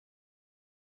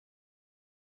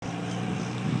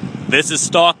This is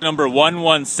stock number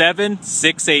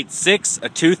 117686, a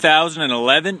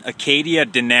 2011 Acadia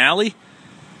Denali.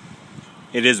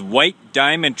 It is white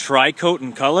diamond tricoat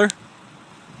in color.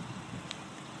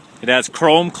 It has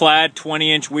chrome-clad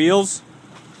 20-inch wheels.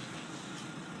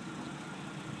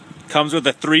 Comes with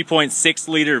a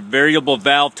 3.6-liter variable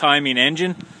valve timing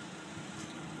engine.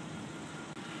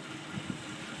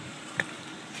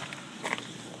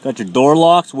 Got your door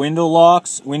locks,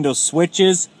 window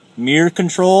switches, mirror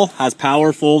control, has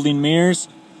power folding mirrors.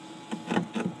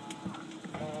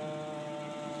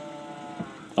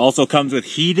 Also comes with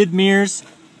heated mirrors.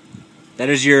 That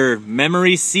is your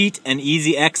memory seat and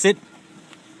easy exit.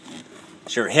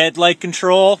 It's your headlight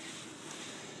control.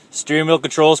 Steering wheel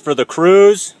controls for the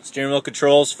cruise. Steering wheel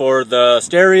controls for the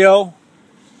stereo.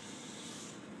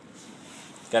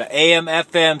 Got an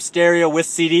AM/FM stereo with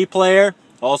CD player.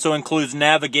 Also includes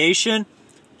navigation,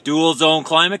 dual zone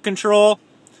climate control.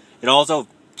 It also,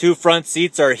 two front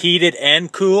seats are heated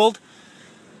and cooled.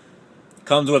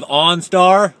 Comes with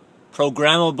OnStar,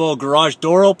 programmable garage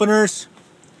door openers,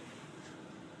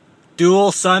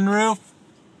 dual sunroof.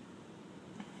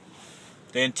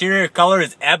 The interior color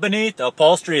is ebony, the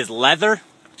upholstery is leather.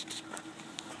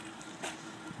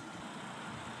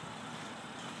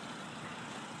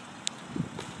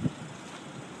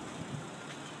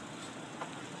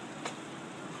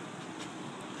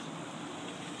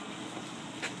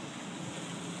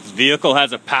 This vehicle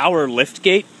has a power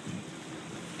liftgate.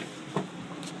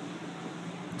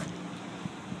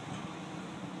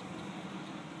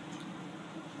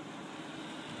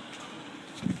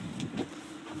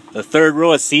 The third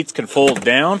row of seats can fold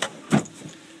down.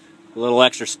 A little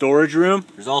extra storage room.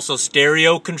 There's also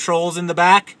stereo controls in the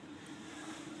back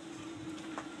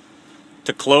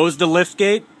to close the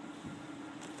liftgate.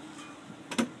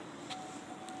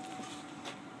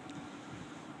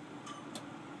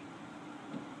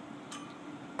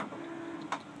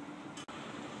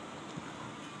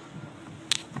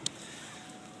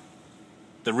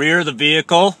 The rear of the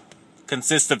vehicle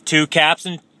consists of two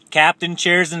captain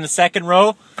chairs in the second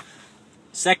row.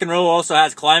 Second row also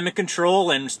has climate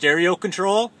control and stereo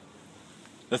control.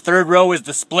 The third row is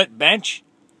the split bench.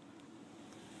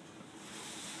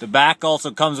 The back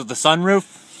also comes with the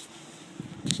sunroof.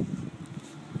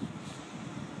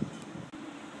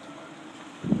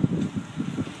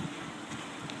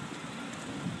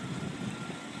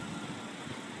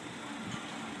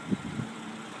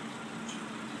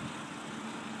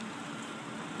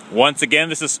 Once again,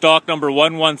 this is stock number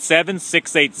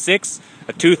 117686,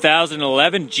 a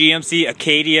 2011 GMC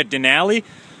Acadia Denali.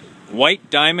 White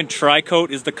diamond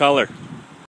tricoat is the color.